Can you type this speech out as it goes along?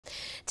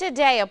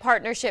Today, a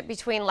partnership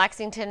between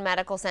Lexington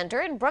Medical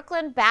Center and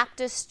Bookland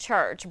Baptist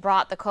Church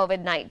brought the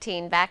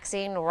COVID-19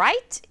 vaccine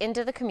right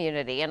into the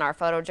community. And our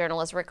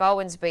photojournalist Rick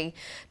Owensby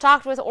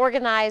talked with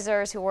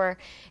organizers who were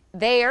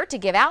there to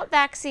give out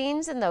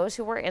vaccines and those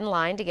who were in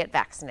line to get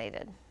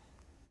vaccinated.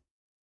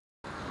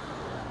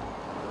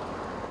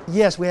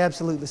 Yes, we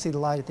absolutely see the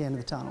light at the end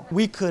of the tunnel.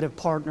 We could have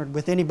partnered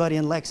with anybody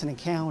in Lexington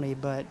County,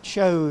 but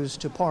chose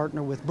to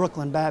partner with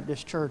Bookland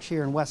Baptist Church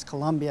here in West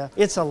Columbia.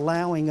 It's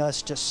allowing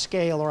us to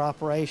scale our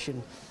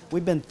operation.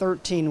 We've been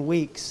 13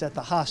 weeks at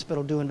the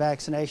hospital doing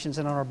vaccinations,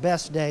 and on our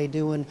best day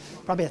doing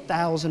probably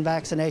 1,000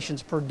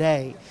 vaccinations per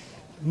day.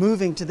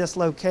 Moving to this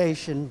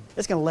location,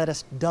 it's going to let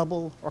us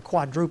double or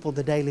quadruple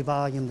the daily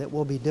volume that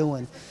we'll be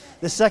doing.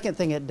 The second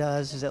thing it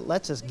does is it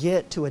lets us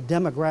get to a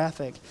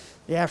demographic,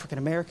 the African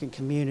American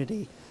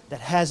community, that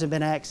hasn't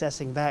been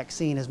accessing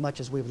vaccine as much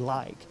as we would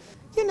like.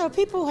 You know,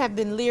 people have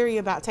been leery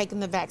about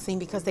taking the vaccine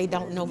because they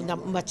don't know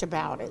much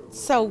about it.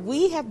 So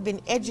we have been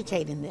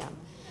educating them.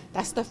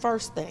 That's the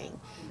first thing.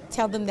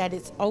 Tell them that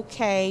it's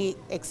okay,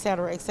 et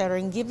cetera,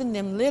 and giving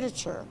them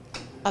literature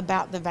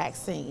about the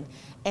vaccine.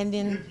 And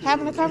then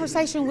having a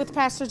conversation with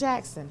Pastor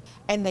Jackson.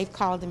 And they've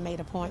called and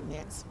made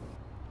appointments.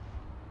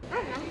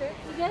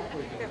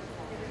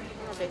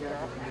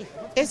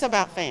 It's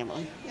about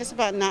family. It's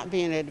about not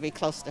being able to be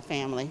close to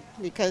family,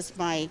 because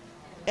my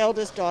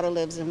eldest daughter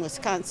lives in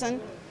Wisconsin,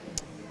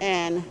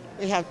 and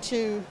we have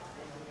two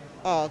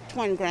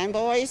twin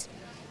grandboys,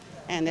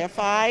 and they're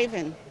 5,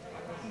 and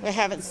we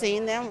haven't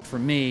seen them. For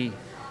me,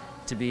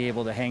 to be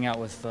able to hang out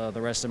with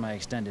the rest of my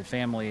extended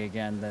family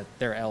again, that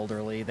they're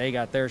elderly, they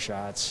got their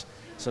shots,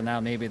 so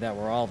now maybe that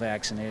we're all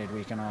vaccinated,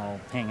 we can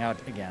all hang out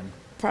again.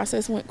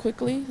 Process went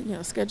quickly,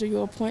 schedule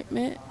your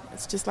appointment.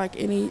 It's just like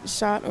any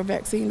shot or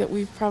vaccine that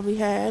we've probably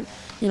had,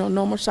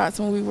 normal shots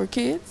when we were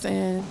kids,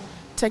 and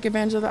take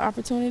advantage of the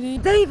opportunity.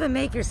 They even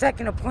make your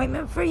second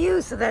appointment for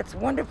you, so that's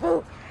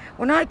wonderful.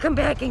 When I come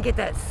back and get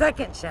that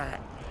second shot,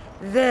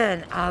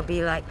 then I'll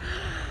be like,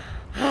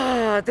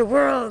 the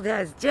world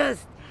has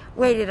just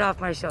weighted off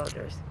my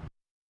shoulders.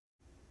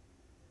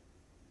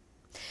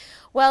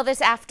 Well,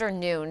 this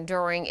afternoon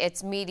during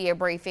its media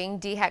briefing,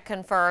 DHEC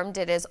confirmed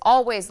it is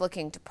always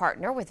looking to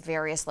partner with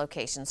various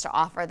locations to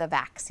offer the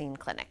vaccine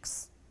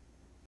clinics.